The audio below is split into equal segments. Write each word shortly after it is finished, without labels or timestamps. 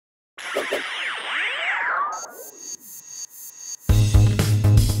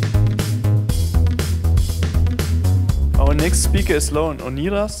next speaker is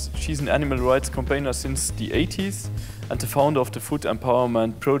Ornelas. She's an animal rights campaigner since the 80s and the founder of the Food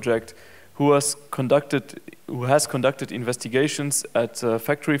Empowerment Project, who has conducted investigations at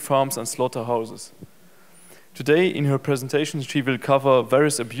factory farms and slaughterhouses. Today, in her presentation, she will cover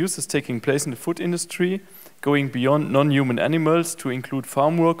various abuses taking place in the food industry, going beyond non-human animals to include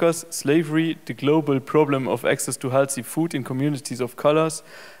farm workers, slavery, the global problem of access to healthy food in communities of colors,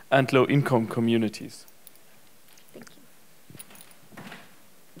 and low-income communities. Thank you.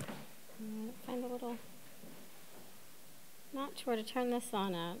 Find a little. Not sure to turn this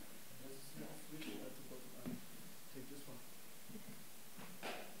on at.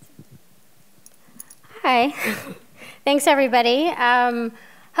 Hi. Thanks, everybody.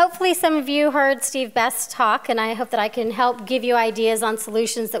 Hopefully some of you heard Steve Best's talk, and I hope that I can help give you ideas on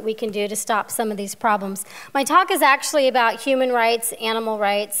solutions that we can do to stop some of these problems. My talk is actually about human rights, animal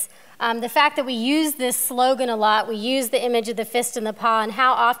rights, the fact that we use this slogan a lot, we use the image of the fist in the paw, and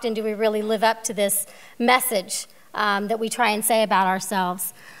how often do we really live up to this message that we try and say about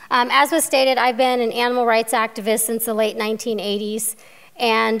ourselves. As was stated, I've been an animal rights activist since the late 1980s.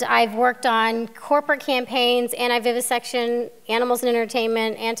 And I've worked on corporate campaigns, anti-vivisection, animals in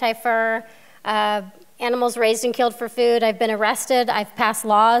entertainment, anti-fur, animals raised and killed for food. I've been arrested. I've passed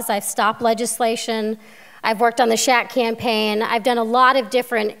laws. I've stopped legislation. I've worked on the Shack campaign. I've done a lot of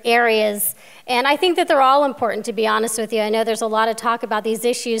different areas. And I think that they're all important, to be honest with you. I know there's a lot of talk about these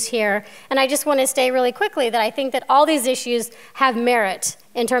issues here. And I just want to say really quickly that I think that all these issues have merit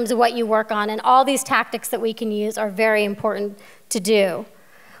in terms of what you work on. And all these tactics that we can use are very important to do.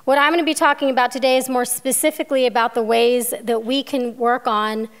 What I'm going to be talking about today is more specifically about the ways that we can work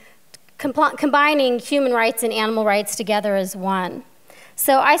on combining human rights and animal rights together as one.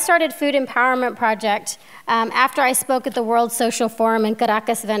 So I started Food Empowerment Project after I spoke at the World Social Forum in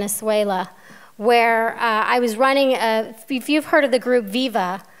Caracas, Venezuela, where I was running if you've heard of the group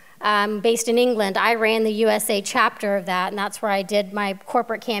Viva, based in England, I ran the USA chapter of that, and that's where I did my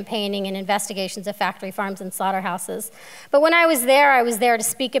corporate campaigning and investigations of factory farms and slaughterhouses. But when I was there to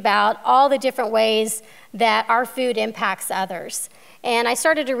speak about all the different ways that our food impacts others. And I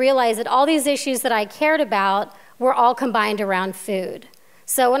started to realize that all these issues that I cared about were all combined around food.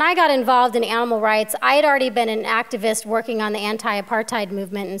 So when I got involved in animal rights, I had already been an activist working on the anti-apartheid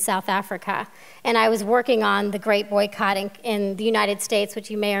movement in South Africa. And I was working on the Great Boycott in the United States,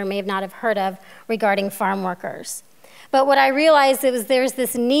 which you may or may not have heard of, regarding farm workers. But what I realized is there's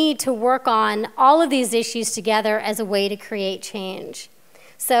this need to work on all of these issues together as a way to create change.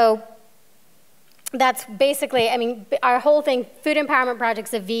 So that's basically, I mean, our whole thing, Food Empowerment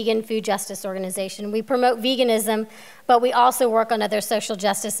Project's a vegan food justice organization. We promote veganism, but we also work on other social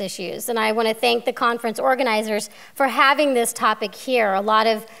justice issues. And I want to thank the conference organizers for having this topic here. A lot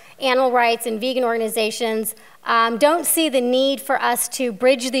of animal rights and vegan organizations don't see the need for us to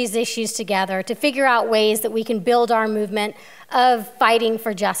bridge these issues together, to figure out ways that we can build our movement of fighting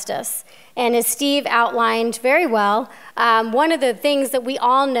for justice. And as Steve outlined very well, one of the things that we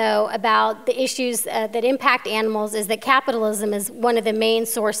all know about the issues that impact animals is that capitalism is one of the main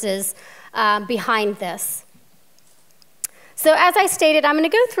sources behind this. So as I stated, I'm going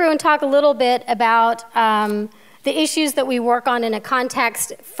to go through and talk a little bit about the issues that we work on in a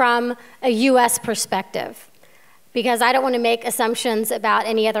context from a US perspective, because I don't want to make assumptions about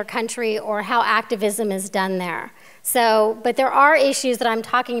any other country or how activism is done there. So, but there are issues that I'm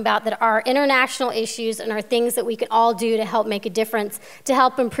talking about that are international issues and are things that we can all do to help make a difference, to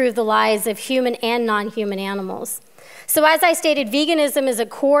help improve the lives of human and non-human animals. So as I stated, veganism is a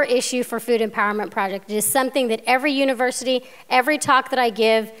core issue for Food Empowerment Project. It is something that every university, every talk that I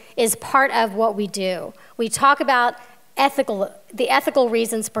give is part of what we do. We talk about the ethical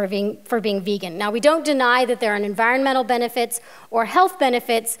reasons for being vegan. Now, we don't deny that there are environmental benefits or health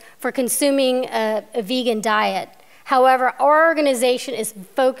benefits for consuming a vegan diet. However, our organization is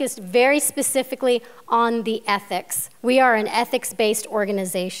focused very specifically on the ethics. We are an ethics-based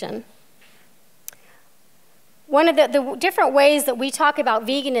organization. One of the different ways that we talk about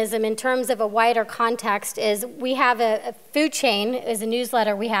veganism in terms of a wider context is we have a food chain, is a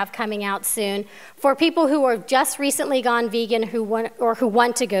newsletter we have coming out soon, for people who are just recently gone vegan who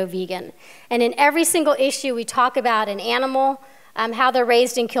want to go vegan. And in every single issue, we talk about an animal, how they're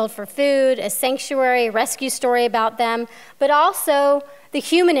raised and killed for food, a sanctuary, a rescue story about them, but also the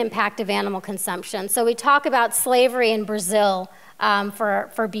human impact of animal consumption. So we talk about slavery in Brazil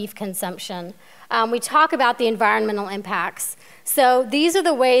for beef consumption. We talk about the environmental impacts. So these are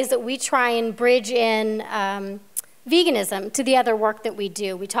the ways that we try and bridge in veganism to the other work that we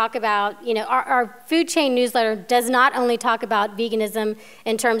do. We talk about, you know, our food chain newsletter does not only talk about veganism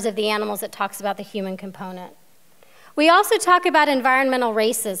in terms of the animals, it talks about the human component. We also talk about environmental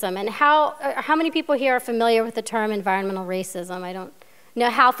racism and how many people here are familiar with the term environmental racism? I don't know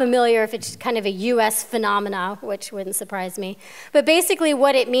how familiar, if it's kind of a US phenomena, which wouldn't surprise me. But basically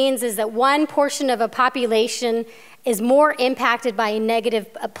what it means is that one portion of a population is more impacted by a negative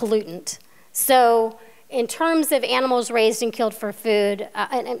pollutant. So in terms of animals raised and killed for food,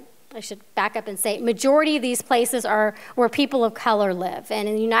 and I should back up and say, majority of these places are where people of color live. And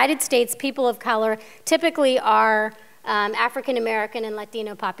in the United States, people of color typically are African American and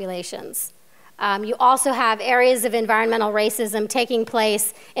Latino populations. You also have areas of environmental racism taking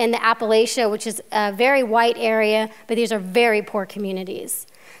place in the Appalachia, which is a very white area, but these are very poor communities.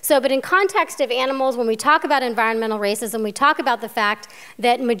 So, but in context of animals, when we talk about environmental racism, we talk about the fact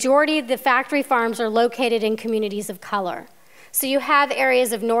that majority of the factory farms are located in communities of color. So you have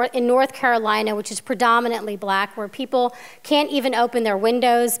areas of in North Carolina, which is predominantly black, where people can't even open their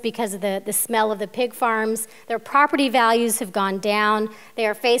windows because of the smell of the pig farms. Their property values have gone down. They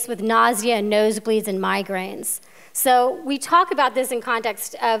are faced with nausea and nosebleeds and migraines. So we talk about this in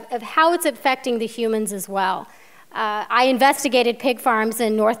context of how it's affecting the humans as well. I investigated pig farms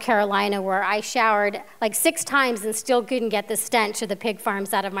in North Carolina where I showered like 6 times and still couldn't get the stench of the pig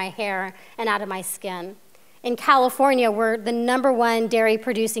farms out of my hair and out of my skin. In California, we're the #1 dairy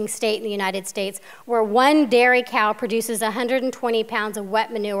producing state in the United States, where one dairy cow produces 120 pounds of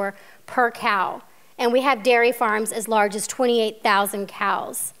wet manure per cow. And we have dairy farms as large as 28,000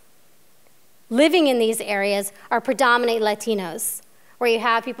 cows. Living in these areas are predominantly Latinos, where you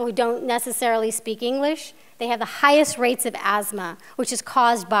have people who don't necessarily speak English. They have the highest rates of asthma, which is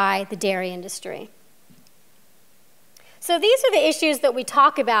caused by the dairy industry. So these are the issues that we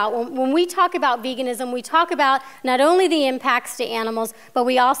talk about. When we talk about veganism, we talk about not only the impacts to animals, but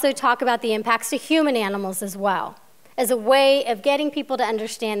we also talk about the impacts to human animals as well, as a way of getting people to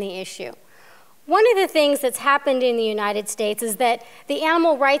understand the issue. One of the things that's happened in the United States is that the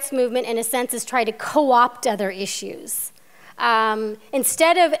animal rights movement, in a sense, has tried to co-opt other issues.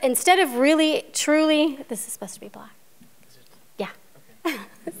 Instead of really, truly, this is supposed to be black. Yeah. Okay.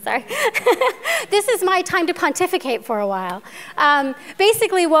 Sorry. This is my time to pontificate for a while.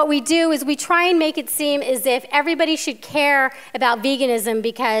 Basically, what we do is we try and make it seem as if everybody should care about veganism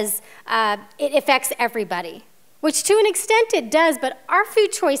because it affects everybody, which to an extent it does, but our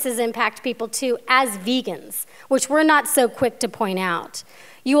food choices impact people too as vegans, which we're not so quick to point out.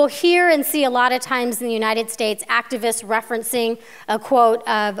 You will hear and see a lot of times in the United States activists referencing a quote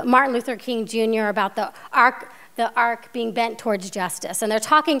of Martin Luther King Jr. about the Iarc being bent towards justice. And they're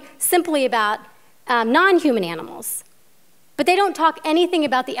talking simply about non-human animals. But they don't talk anything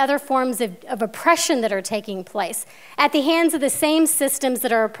about the other forms of oppression that are taking place at the hands of the same systems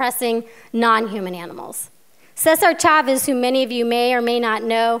that are oppressing non-human animals. Cesar Chavez, who many of you may or may not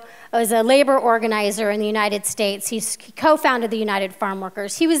know, was a labor organizer in the United States. He co-founded the United Farm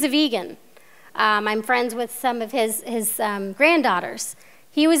Workers. He was a vegan. I'm friends with some of his granddaughters.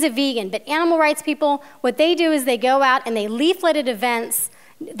 He was a vegan, but animal rights people, what they do is they go out and they leaflet at events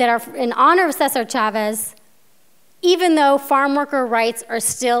that are in honor of Cesar Chavez, even though farm worker rights are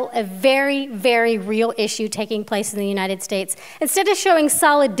still a very, very real issue taking place in the United States. Instead of showing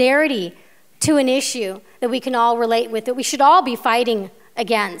solidarity to an issue that we can all relate with, that we should all be fighting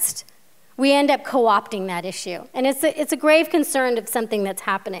against, we end up co-opting that issue. And it's a grave concern of something that's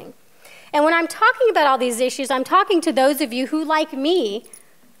happening. And when I'm talking about all these issues, I'm talking to those of you who, like me,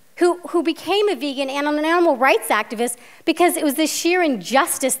 who became a vegan and an animal rights activist because it was this sheer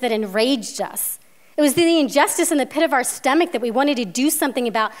injustice that enraged us. It was the injustice in the pit of our stomach that we wanted to do something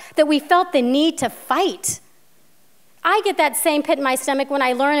about, that we felt the need to fight. I get that same pit in my stomach when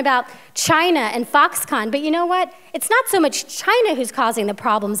I learn about China and Foxconn, but you know what? It's not so much China who's causing the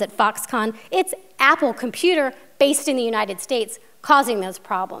problems at Foxconn, it's Apple Computer based in the United States causing those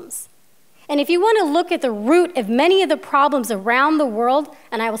problems. And if you want to look at the root of many of the problems around the world,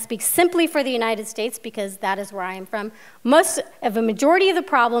 and I will speak simply for the United States because that is where I am from, most of a majority of the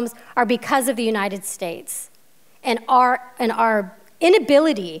problems are because of the United States and our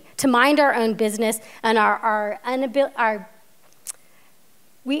inability to mind our own business and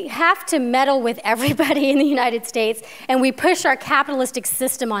we have to meddle with everybody in the United States, and we push our capitalistic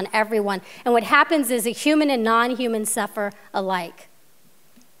system on everyone. And what happens is a human and non-human suffer alike.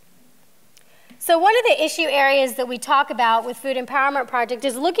 So one of the issue areas that we talk about with Food Empowerment Project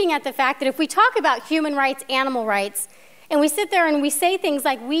is looking at the fact that if we talk about human rights, animal rights, and we sit there and we say things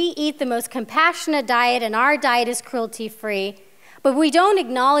like we eat the most compassionate diet and our diet is cruelty, but we don't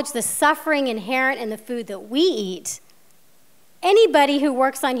acknowledge the suffering inherent in the food that we eat, Anybody who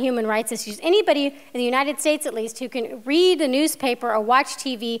works on human rights issues, anybody in the United States at least, who can read the newspaper or watch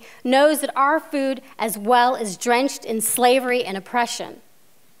TV knows that our food as well is drenched in slavery and oppression.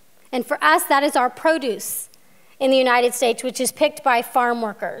 And for us, that is our produce in the United States, which is picked by farm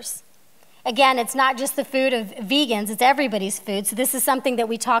workers. Again, it's not just the food of vegans, it's everybody's food, so this is something that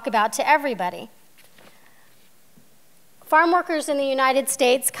we talk about to everybody. Farm workers in the United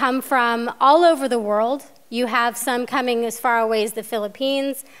States come from all over the world. You have some coming as far away as the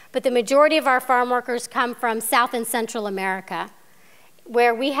Philippines, but the majority of our farm workers come from South and Central America,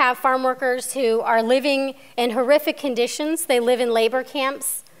 where we have farm workers who are living in horrific conditions. They live in labor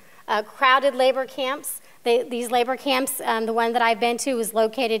camps, crowded labor camps. These labor camps, the one that I've been to, is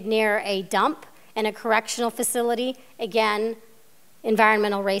located near a dump and a correctional facility. Again,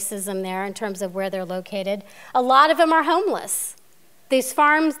 environmental racism there in terms of where they're located. A lot of them are homeless. These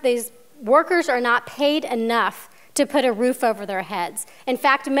farms, these workers are not paid enough to put a roof over their heads. In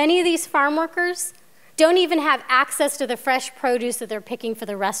fact, many of these farm workers don't even have access to the fresh produce that they're picking for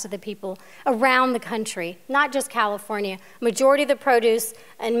the rest of the people around the country, not just California. Majority of the produce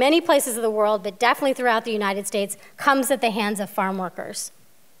in many places of the world, but definitely throughout the United States, comes at the hands of farm workers.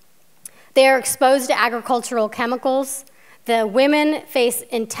 They are exposed to agricultural chemicals. The women face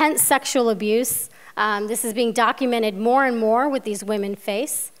intense sexual abuse. This is being documented more and more what these women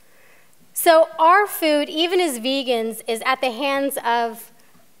face. So our food, even as vegans, is at the hands of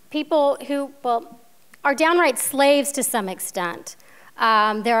people who, well, are downright slaves to some extent.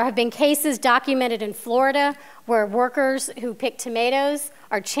 There have been cases documented in Florida where workers who pick tomatoes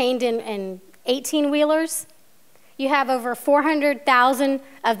are chained in 18-wheelers. You have over 400,000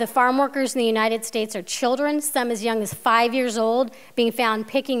 of the farm workers in the United States are children, some as young as 5 years old, being found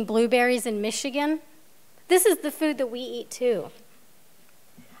picking blueberries in Michigan. This is the food that we eat too.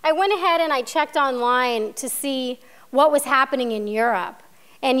 I went ahead and I checked online to see what was happening in Europe.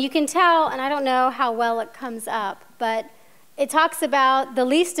 And you can tell, and I don't know how well it comes up, but it talks about the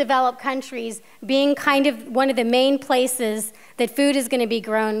least developed countries being kind of one of the main places that food is going to be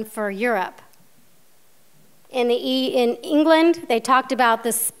grown for Europe. In England, they talked about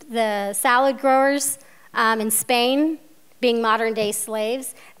the salad growers in Spain being modern-day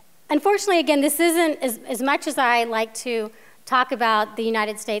slaves. Unfortunately, again, this isn't, as much as I like to talk about the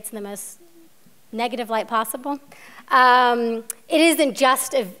United States in the most negative light possible, it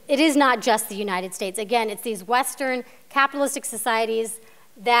is not just the United States. Again, it's these Western capitalistic societies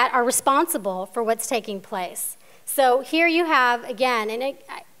that are responsible for what's taking place. So here you have, again, and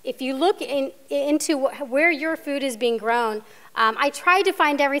if you look into where your food is being grown, I tried to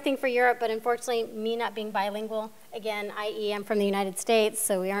find everything for Europe, but unfortunately, me not being bilingual, again, i.e. I'm from the United States,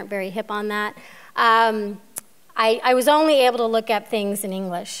 so we aren't very hip on that. I was only able to look up things in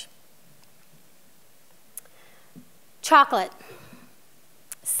English. Chocolate.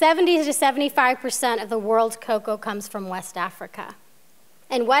 70 to 75% of the world's cocoa comes from West Africa.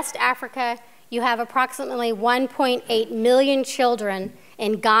 In West Africa, you have approximately 1.8 million children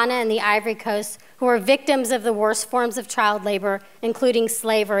in Ghana and the Ivory Coast who are victims of the worst forms of child labor, including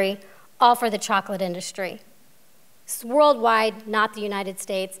slavery, all for the chocolate industry. It's worldwide, not the United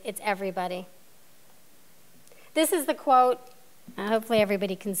States, it's everybody. This is the quote, hopefully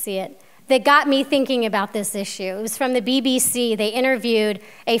everybody can see it, that got me thinking about this issue. It was from the BBC. They interviewed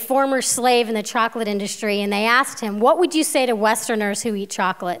a former slave in the chocolate industry, and they asked him, what would you say to Westerners who eat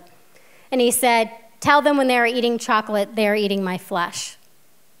chocolate? And he said, tell them when they are eating chocolate, they are eating my flesh.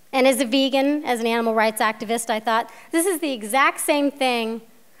 And as a vegan, as an animal rights activist, I thought, this is the exact same thing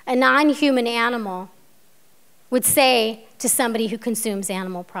a non-human animal would say to somebody who consumes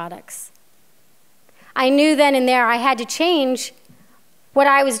animal products. I knew then and there I had to change what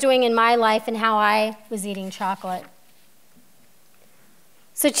I was doing in my life and how I was eating chocolate.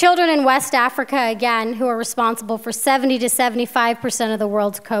 So children in West Africa, again, who are responsible for 70 to 75% of the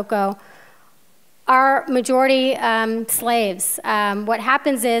world's cocoa, are majority slaves. What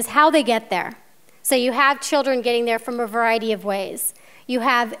happens is how they get there. So you have children getting there from a variety of ways. You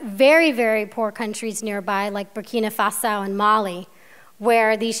have very, very poor countries nearby, like Burkina Faso and Mali,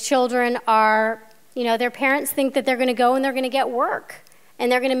 where these children are, their parents think that they're going to go and they're going to get work.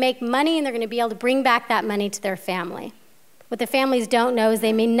 And they're going to make money, and they're going to be able to bring back that money to their family. What the families don't know is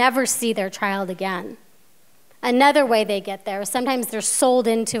they may never see their child again. Another way they get there is sometimes they're sold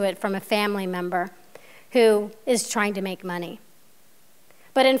into it from a family member who is trying to make money.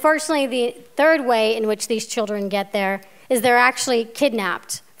 But unfortunately, the third way in which these children get there is they're actually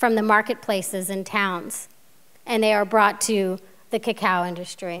kidnapped from the marketplaces in towns, and they are brought to the cacao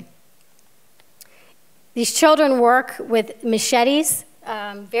industry. These children work with machetes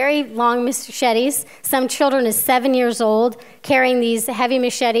very long machetes. Some children is 7 years old carrying these heavy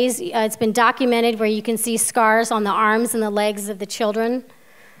machetes. It's been documented where you can see scars on the arms and the legs of the children.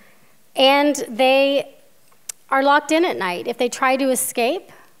 And they are locked in at night. If they try to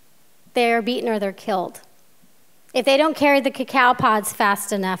escape, they are beaten or they're killed. If they don't carry the cacao pods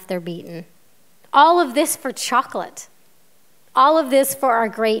fast enough, they're beaten. All of this for chocolate. All of this for our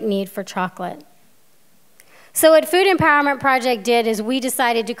great need for chocolate. So what Food Empowerment Project did is we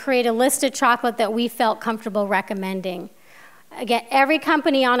decided to create a list of chocolate that we felt comfortable recommending. Again, every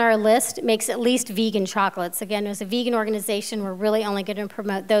company on our list makes at least vegan chocolates. Again, as a vegan organization, we're really only going to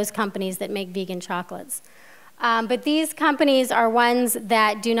promote those companies that make vegan chocolates. But these companies are ones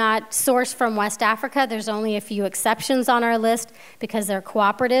that do not source from West Africa. There's only a few exceptions on our list because they're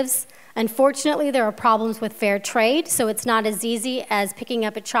cooperatives. Unfortunately, there are problems with fair trade, so it's not as easy as picking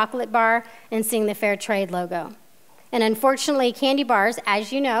up a chocolate bar and seeing the fair trade logo. And unfortunately, candy bars,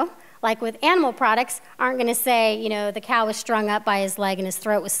 as you know, like with animal products, aren't going to say, you know, the cow was strung up by his leg and his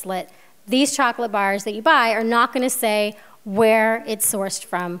throat was slit. These chocolate bars that you buy are not going to say where it's sourced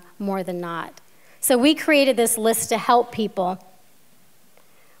from more than not. So we created this list to help people.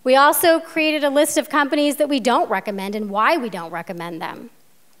 We also created a list of companies that we don't recommend and why we don't recommend them.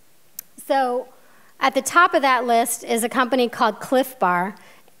 So at the top of that list is a company called Cliff Bar.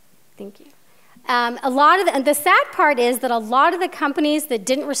 Thank you. The sad part is that a lot of the companies that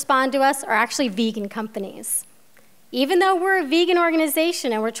didn't respond to us are actually vegan companies. Even though we're a vegan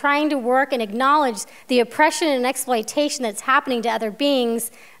organization and we're trying to work and acknowledge the oppression and exploitation that's happening to other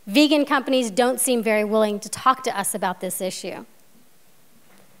beings, vegan companies don't seem very willing to talk to us about this issue.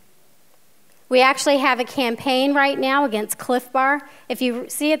 We actually have a campaign right now against Cliff Bar. If you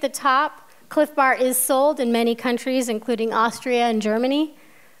see at the top, Cliff Bar is sold in many countries, including Austria and Germany.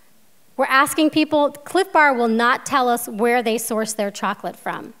 We're asking people, Cliff Bar will not tell us where they source their chocolate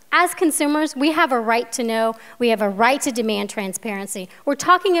from. As consumers, we have a right to know. We have a right to demand transparency. We're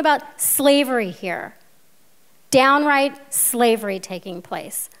talking about slavery here. Downright slavery taking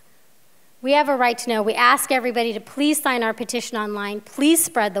place. We have a right to know. We ask everybody to please sign our petition online. Please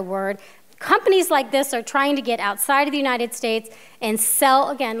spread the word. Companies like this are trying to get outside of the United States and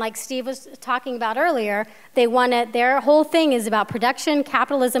sell, again, like Steve was talking about earlier, their whole thing is about production,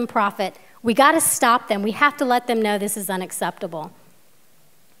 capitalism, profit. We got to stop them. We have to let them know this is unacceptable.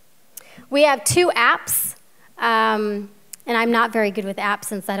 We have 2 apps, and I'm not very good with apps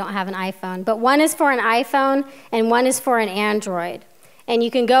since I don't have an iPhone, but one is for an iPhone and one is for an Android. And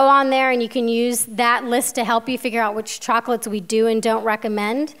you can go on there and you can use that list to help you figure out which chocolates we do and don't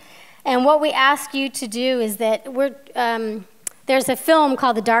recommend. And what we ask you to do is that there's a film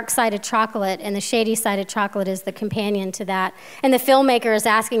called The Dark Side of Chocolate, and The Shady Side of Chocolate is the companion to that. And the filmmaker is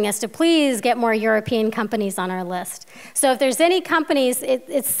asking us to please get more European companies on our list. So if there's any companies,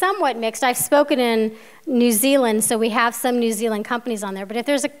 it's somewhat mixed. I've spoken in New Zealand, so we have some New Zealand companies on there. But if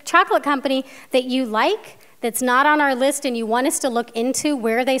there's a chocolate company that you like that's not on our list and you want us to look into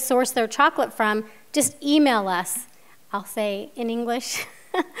where they source their chocolate from, just email us. I'll say in English.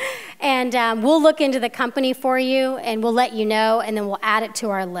 And we'll look into the company for you, and we'll let you know, and then we'll add it to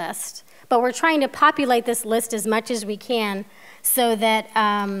our list. But we're trying to populate this list as much as we can so that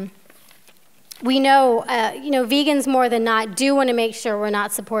we know, vegans more than not do want to make sure we're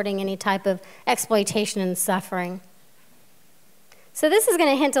not supporting any type of exploitation and suffering. So this is going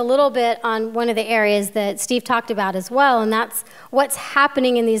to hint a little bit on one of the areas that Steve talked about as well, and that's what's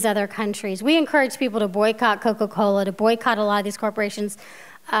happening in these other countries. We encourage people to boycott Coca-Cola, to boycott a lot of these corporations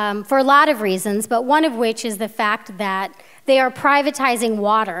for a lot of reasons, but one of which is the fact that they are privatizing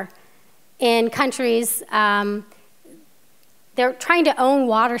water in countries. They're trying to own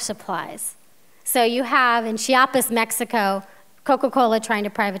water supplies. So you have in Chiapas, Mexico, Coca-Cola trying to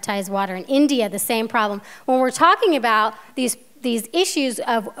privatize water. In India, the same problem. When we're talking about these issues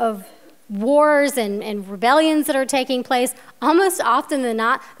of wars and rebellions that are taking place, almost often than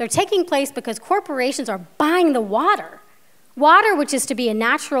not, they're taking place because corporations are buying the water. Water, which is to be a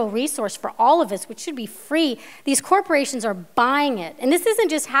natural resource for all of us, which should be free, these corporations are buying it. And this isn't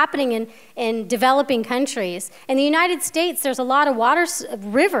just happening in developing countries. In the United States, there's a lot of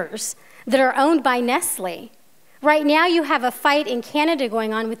rivers that are owned by Nestle. Right now, you have a fight in Canada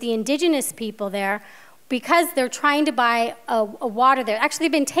going on with the indigenous people there because they're trying to buy a water there. Actually,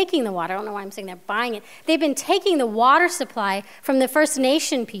 they've been taking the water. I don't know why I'm saying they're buying it. They've been taking the water supply from the First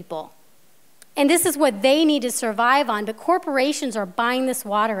Nation people. And this is what they need to survive on, but corporations are buying this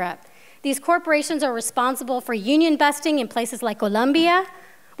water up. These corporations are responsible for union busting in places like Colombia,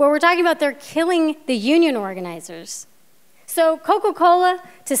 where we're talking about they're killing the union organizers. So Coca-Cola,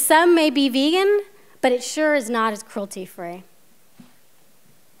 to some, may be vegan, but it sure is not as cruelty-free.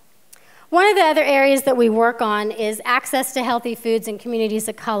 One of the other areas that we work on is access to healthy foods in communities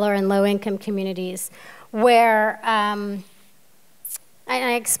of color and low-income communities, where I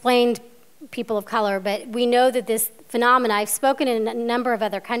explained people of color, but we know that this phenomena, I've spoken in a number of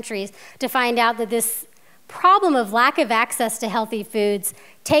other countries to find out that this problem of lack of access to healthy foods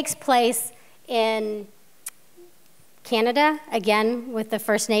takes place in Canada, again, with the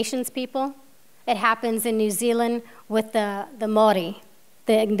First Nations people. It happens in New Zealand with the Maori,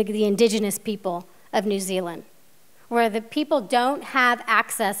 the indigenous people of New Zealand, where the people don't have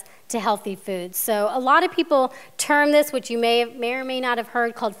access to healthy foods. So a lot of people term this, which you may or may not have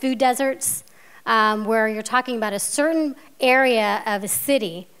heard, called food deserts, where you're talking about a certain area of a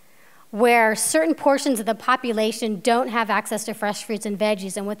city where certain portions of the population don't have access to fresh fruits and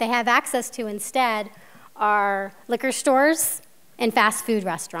veggies, and what they have access to instead are liquor stores and fast food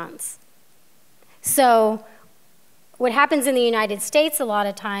restaurants. So what happens in the United States a lot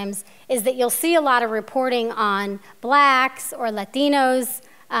of times is that you'll see a lot of reporting on blacks or Latinos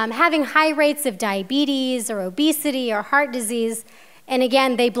having high rates of diabetes or obesity or heart disease, and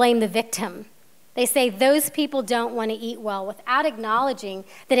again, they blame the victim. They say those people don't want to eat well without acknowledging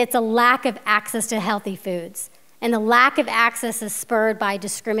that it's a lack of access to healthy foods, and the lack of access is spurred by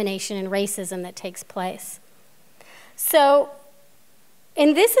discrimination and racism that takes place. So,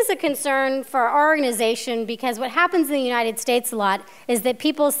 and this is a concern for our organization, because what happens in the United States a lot is that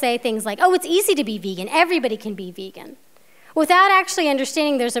people say things like, oh, it's easy to be vegan, everybody can be vegan, without actually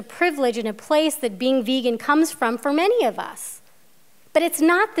understanding there's a privilege and a place that being vegan comes from for many of us. But it's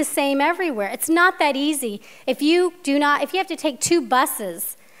not the same everywhere. It's not that easy. If you have to take 2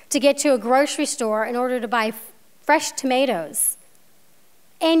 buses to get to a grocery store in order to buy fresh tomatoes,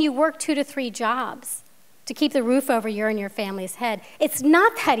 and you work 2 to 3 jobs to keep the roof over your and your family's head, it's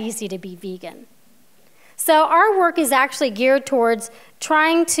not that easy to be vegan. So our work is actually geared towards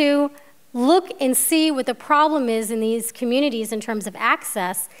trying to look and see what the problem is in these communities in terms of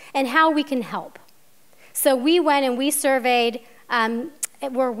access and how we can help. So we went and we surveyed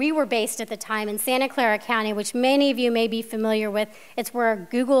where we were based at the time in Santa Clara County, which many of you may be familiar with. It's where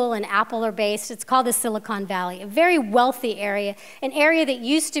Google and Apple are based. It's called the Silicon Valley, a very wealthy area, an area that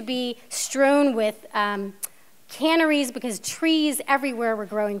used to be strewn with canneries because trees everywhere were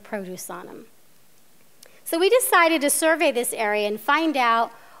growing produce on them. So we decided to survey this area and find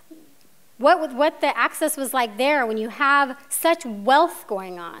out what the access was like there when you have such wealth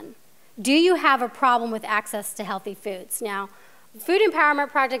going on. Do you have a problem with access to healthy foods? Now, Food Empowerment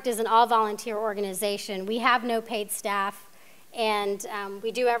Project is an all-volunteer organization. We have no paid staff, and we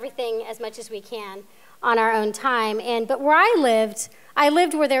do everything as much as we can on our own time. But where I lived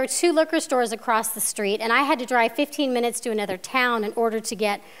where there were 2 liquor stores across the street, and I had to drive 15 minutes to another town in order to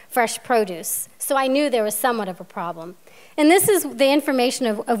get fresh produce. So I knew there was somewhat of a problem. And this is the information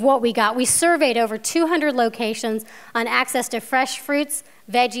of what we got. We surveyed over 200 locations on access to fresh fruits,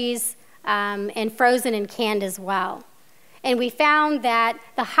 veggies, and frozen and canned as well. And we found that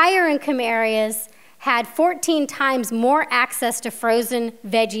the higher income areas had 14 times more access to frozen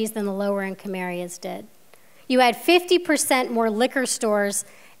veggies than the lower income areas did. You had 50% more liquor stores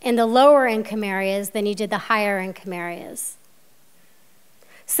in the lower income areas than you did the higher income areas.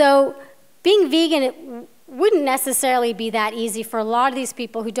 So being vegan, it wouldn't necessarily be that easy for a lot of these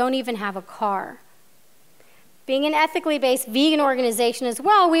people who don't even have a car. Being an ethically based vegan organization as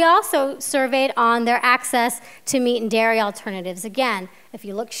well, we also surveyed on their access to meat and dairy alternatives. Again, if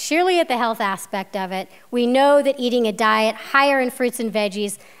you look sheerly at the health aspect of it, we know that eating a diet higher in fruits and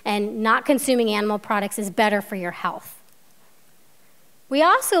veggies and not consuming animal products is better for your health. We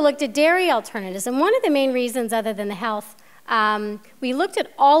also looked at dairy alternatives, and one of the main reasons other than the health, we looked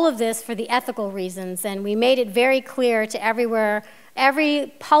at all of this for the ethical reasons, and we made it very clear to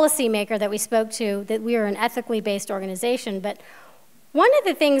every policymaker that we spoke to that we are an ethically based organization. But one of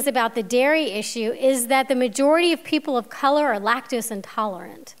the things about the dairy issue is that the majority of people of color are lactose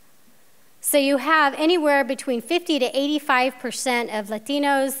intolerant. So you have anywhere between 50 to 85% of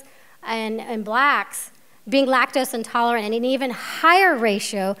Latinos and blacks being lactose intolerant, and an even higher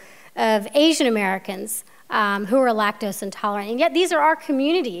ratio of Asian Americans who are lactose intolerant. And yet these are our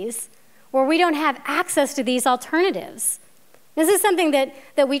communities where we don't have access to these alternatives. This is something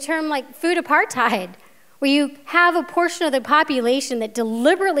that we term like food apartheid, where you have a portion of the population that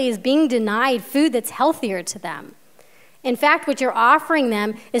deliberately is being denied food that's healthier to them. In fact, what you're offering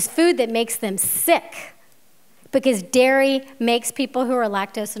them is food that makes them sick, because dairy makes people who are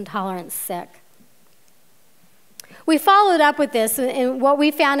lactose intolerant sick. We followed up with this, and what we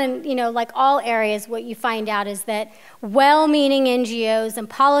found in, like all areas, what you find out is that well-meaning NGOs and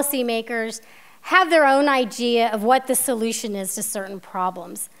policymakers have their own idea of what the solution is to certain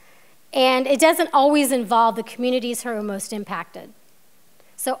problems. And it doesn't always involve the communities who are most impacted.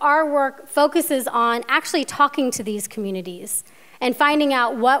 So our work focuses on actually talking to these communities and finding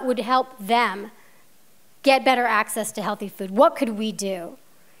out what would help them get better access to healthy food. What could we do?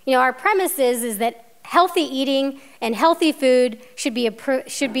 You know, our premise is that healthy eating and healthy food should be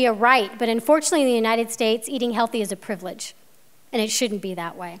a right, but unfortunately in the United States, eating healthy is a privilege, and it shouldn't be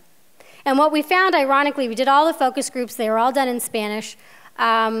that way. And what we found, ironically, we did all the focus groups, they were all done in Spanish.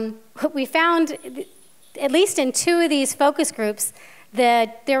 We found, at least in 2 of these focus groups,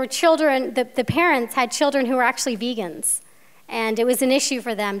 that there were children, the parents had children who were actually vegans. And it was an issue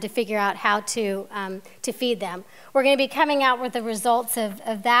for them to figure out how to feed them. We're going to be coming out with the results of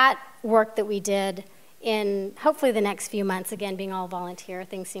that work that we did in hopefully the next few months. Again, being all volunteer,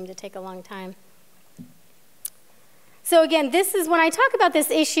 things seem to take a long time. So again, this is when I talk about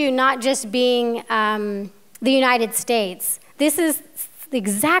this issue not just being the United States, this is the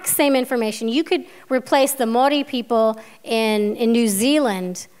exact same information. You could replace the Maori people in New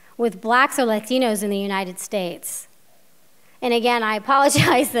Zealand with blacks or Latinos in the United States. And again, I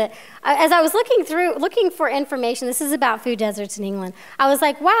apologize that as I was looking for information, this is about food deserts in England, I was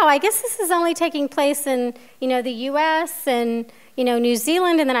like, wow, I guess this is only taking place in, you know, the US and, you know, New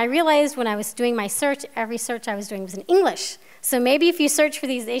Zealand. And then I realized when I was doing my search, every search I was doing was in English. So maybe if you search for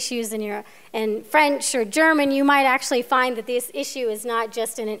these issues in French or German, you might actually find that this issue is not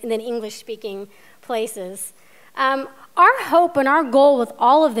just in English-speaking places. Our hope and our goal with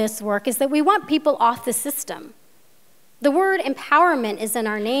all of this work is that we want people off the system. The word empowerment is in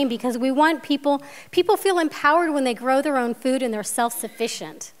our name because we want people feel empowered when they grow their own food and they're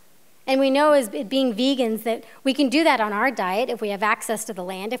self-sufficient. And we know as being vegans that we can do that on our diet if we have access to the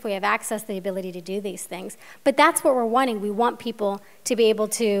land, if we have access to the ability to do these things. But that's what we're wanting. We want people to be able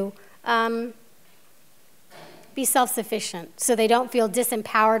to be self-sufficient so they don't feel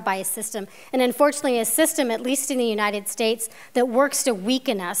disempowered by a system. And unfortunately, a system, at least in the United States, that works to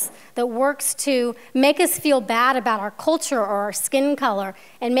weaken us, that works to make us feel bad about our culture or our skin color,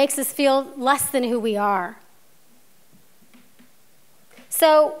 and makes us feel less than who we are.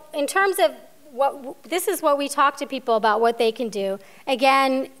 So in terms of this is what we talk to people about what they can do.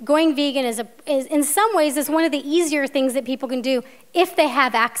 Again, going vegan is in some ways is one of the easier things that people can do if they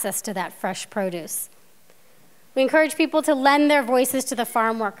have access to that fresh produce. We encourage people to lend their voices to the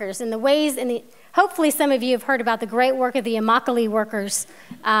farm workers in the ways, hopefully some of you have heard about the great work of the Immokalee workers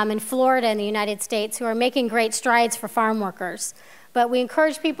in Florida and the United States who are making great strides for farm workers. But we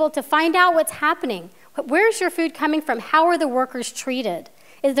encourage people to find out what's happening. Where's your food coming from? How are the workers treated?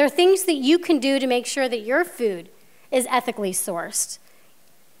 Is there things that you can do to make sure that your food is ethically sourced?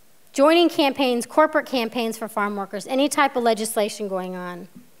 Joining campaigns, corporate campaigns for farm workers, any type of legislation going on.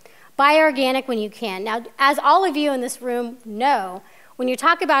 Buy organic when you can. Now, as all of you in this room know, when you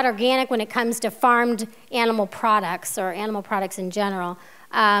talk about organic when it comes to farmed animal products or animal products in general,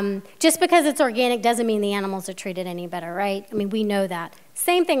 just because it's organic doesn't mean the animals are treated any better, right? I mean, we know that.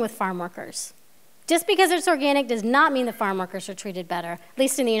 Same thing with farm workers. Just because it's organic does not mean the farm workers are treated better. At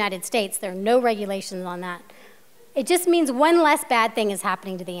least in the United States, there are no regulations on that. It just means one less bad thing is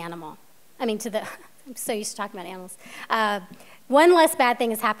happening to the animal. I mean, I'm so used to talking about animals. One less bad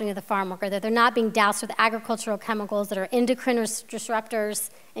thing is happening to the farm worker, that they're not being doused with agricultural chemicals that are endocrine disruptors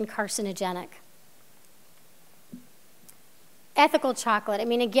and carcinogenic. Ethical chocolate. I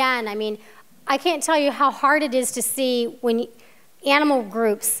mean, again, I can't tell you how hard it is to see when animal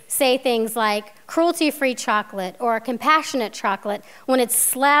groups say things like cruelty-free chocolate or compassionate chocolate when it's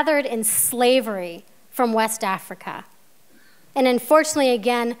slathered in slavery from West Africa. And unfortunately,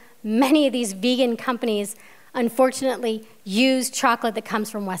 again, many of these vegan companies unfortunately use chocolate that comes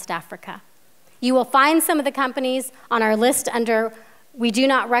from West Africa. You will find some of the companies on our list under we do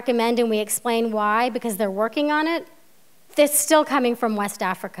not recommend, and we explain why, because they're working on it. That's still coming from West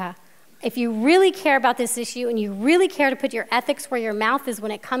Africa. If you really care about this issue and you really care to put your ethics where your mouth is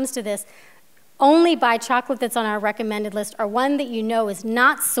when it comes to this, only buy chocolate that's on our recommended list or one that you know is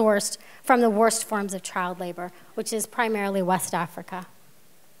not sourced from the worst forms of child labor, which is primarily West Africa.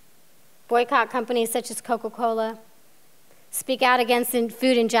 Boycott companies such as Coca-Cola. Speak out against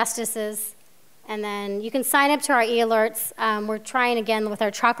food injustices. And then you can sign up to our e-alerts. We're trying again with our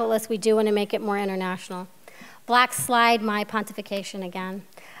chocolate list. We do want to make it more international. Black slide my pontification again.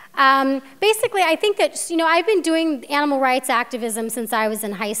 Basically, I think that, I've been doing animal rights activism since I was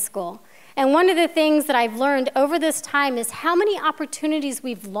in high school. And one of the things that I've learned over this time is how many opportunities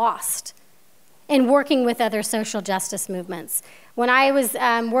we've lost in working with other social justice movements. When I was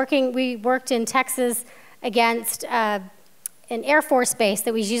we worked in Texas against an Air Force base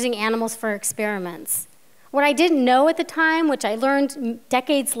that was using animals for experiments. What I didn't know at the time, which I learned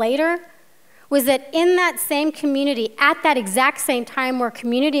decades later, was that in that same community, at that exact same time, were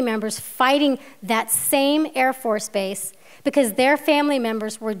community members fighting that same Air Force base because their family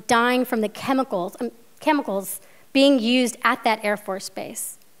members were dying from the chemicals being used at that Air Force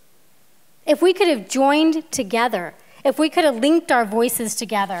base. If we could have joined together, if we could have linked our voices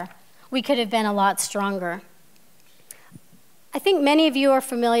together, we could have been a lot stronger. I think many of you are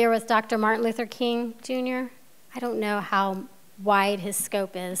familiar with Dr. Martin Luther King, Jr. I don't know how wide his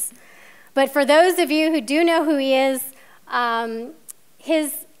scope is. But for those of you who do know who he is,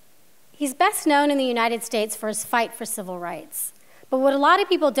 he's best known in the United States for his fight for civil rights. But what a lot of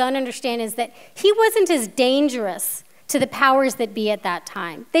people don't understand is that he wasn't as dangerous to the powers that be at that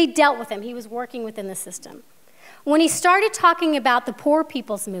time. They dealt with him. He was working within the system. When he started talking about the poor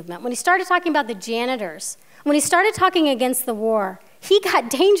people's movement, when he started talking about the janitors, when he started talking against the war, he got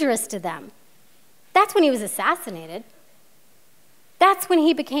dangerous to them. That's when he was assassinated. That's when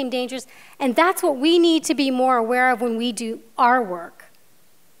he became dangerous, and that's what we need to be more aware of when we do our work.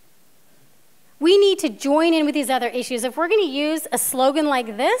 We need to join in with these other issues. If we're going to use a slogan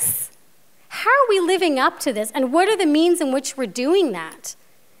like this, how are we living up to this, and what are the means in which we're doing that?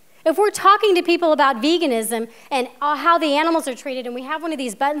 If we're talking to people about veganism and how the animals are treated, and we have one of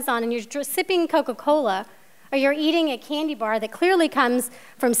these buttons on, and you're sipping Coca-Cola, or you're eating a candy bar that clearly comes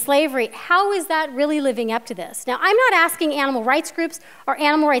from slavery, how is that really living up to this? Now, I'm not asking animal rights groups or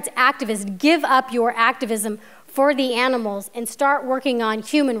animal rights activists, give up your activism for the animals and start working on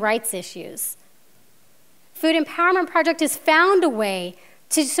human rights issues. Food Empowerment Project has found a way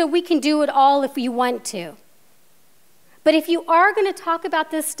so we can do it all if we want to. But if you are going to talk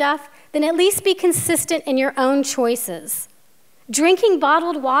about this stuff, then at least be consistent in your own choices. Drinking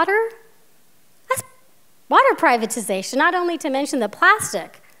bottled water? Water privatization, not only to mention the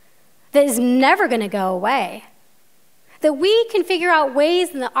plastic that is never going to go away. That we can figure out ways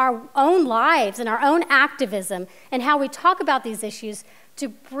in our own lives and our own activism and how we talk about these issues to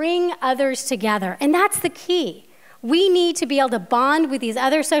bring others together. And that's the key. We need to be able to bond with these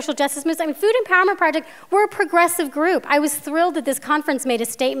other social justice movements. I mean, Food Empowerment Project, we're a progressive group. I was thrilled that this conference made a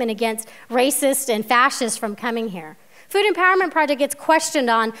statement against racists and fascists from coming here. Food Empowerment Project gets questioned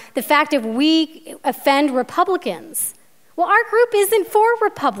on the fact if we offend Republicans. Well, our group isn't for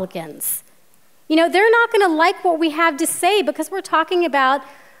Republicans. You know, they're not going to like what we have to say because we're talking about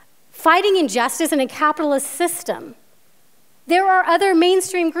fighting injustice in a capitalist system. There are other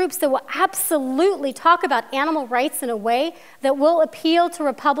mainstream groups that will absolutely talk about animal rights in a way that will appeal to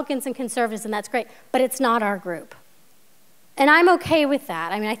Republicans and conservatives, and that's great, but it's not our group. And I'm okay with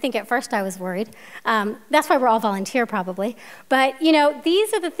that. I mean, I think at first I was worried. That's why we're all volunteer probably. But, you know,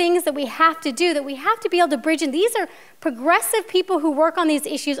 these are the things that we have to do, that we have to be able to bridge. And these are progressive people who work on these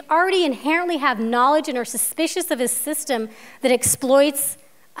issues already inherently have knowledge and are suspicious of a system that exploits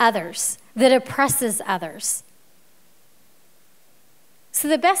others, that oppresses others. So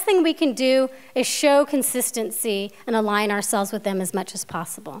the best thing we can do is show consistency and align ourselves with them as much as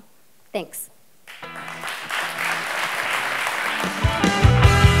possible. Thanks.